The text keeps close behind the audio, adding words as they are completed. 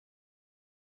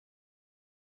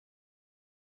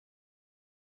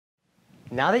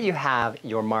Now that you have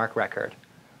your MARC record,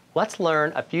 let's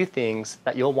learn a few things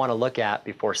that you'll want to look at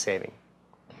before saving.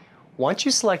 Once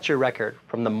you select your record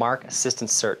from the MARC Assistant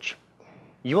Search,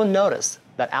 you will notice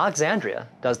that Alexandria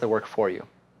does the work for you.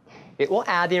 It will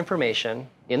add the information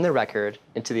in the record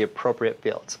into the appropriate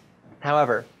fields.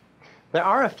 However, there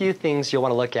are a few things you'll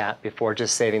want to look at before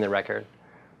just saving the record.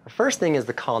 The first thing is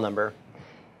the call number.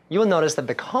 You will notice that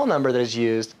the call number that is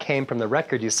used came from the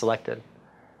record you selected.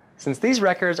 Since these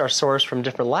records are sourced from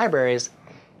different libraries,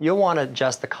 you'll want to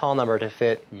adjust the call number to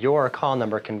fit your call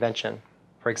number convention.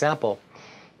 For example,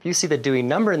 if you see the Dewey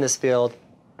number in this field,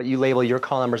 but you label your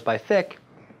call numbers by FIC,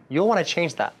 you'll want to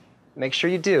change that. Make sure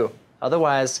you do.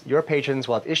 Otherwise, your patrons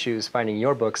will have issues finding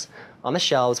your books on the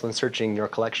shelves when searching your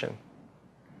collection.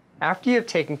 After you have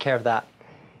taken care of that,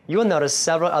 you will notice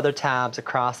several other tabs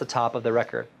across the top of the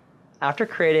record. After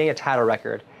creating a title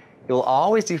record, you will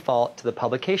always default to the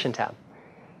Publication tab.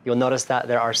 You'll notice that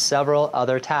there are several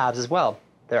other tabs as well.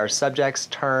 There are Subjects,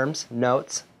 Terms,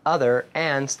 Notes, Other,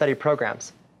 and Study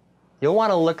Programs. You'll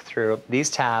want to look through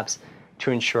these tabs to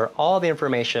ensure all the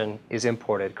information is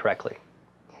imported correctly.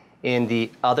 In the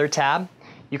Other tab,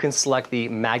 you can select the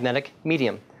magnetic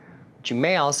medium, but you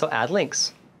may also add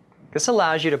links. This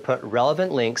allows you to put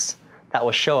relevant links that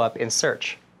will show up in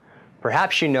search.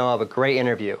 Perhaps you know of a great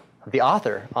interview of the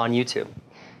author on YouTube.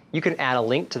 You can add a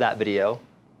link to that video,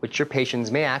 which your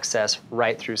patrons may access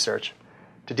right through search.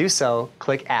 To do so,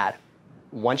 click Add.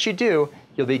 Once you do,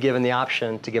 you'll be given the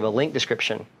option to give a link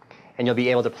description, and you'll be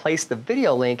able to place the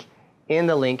video link in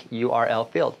the link URL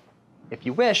field. If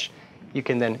you wish, you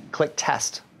can then click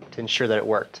Test to ensure that it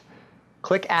worked.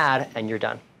 Click Add, and you're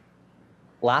done.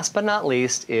 Last but not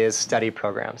least is Study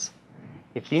Programs.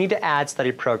 If you need to add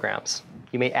study programs,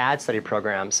 you may add study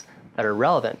programs that are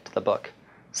relevant to the book,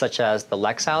 such as the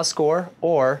Lexile score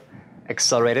or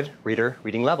Accelerated Reader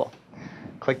Reading Level.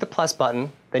 Click the plus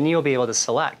button, then you'll be able to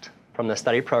select from the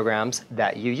study programs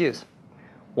that you use.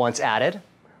 Once added,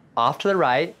 off to the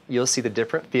right, you'll see the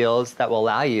different fields that will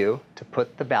allow you to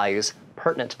put the values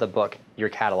pertinent to the book you're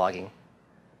cataloging.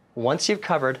 Once you've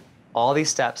covered all these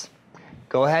steps,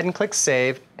 go ahead and click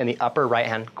Save in the upper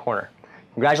right-hand corner.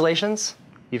 Congratulations,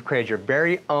 you've created your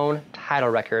very own title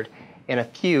record in a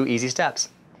few easy steps.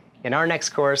 In our next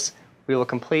course, we will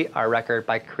complete our record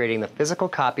by creating the physical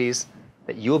copies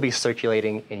that you will be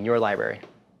circulating in your library.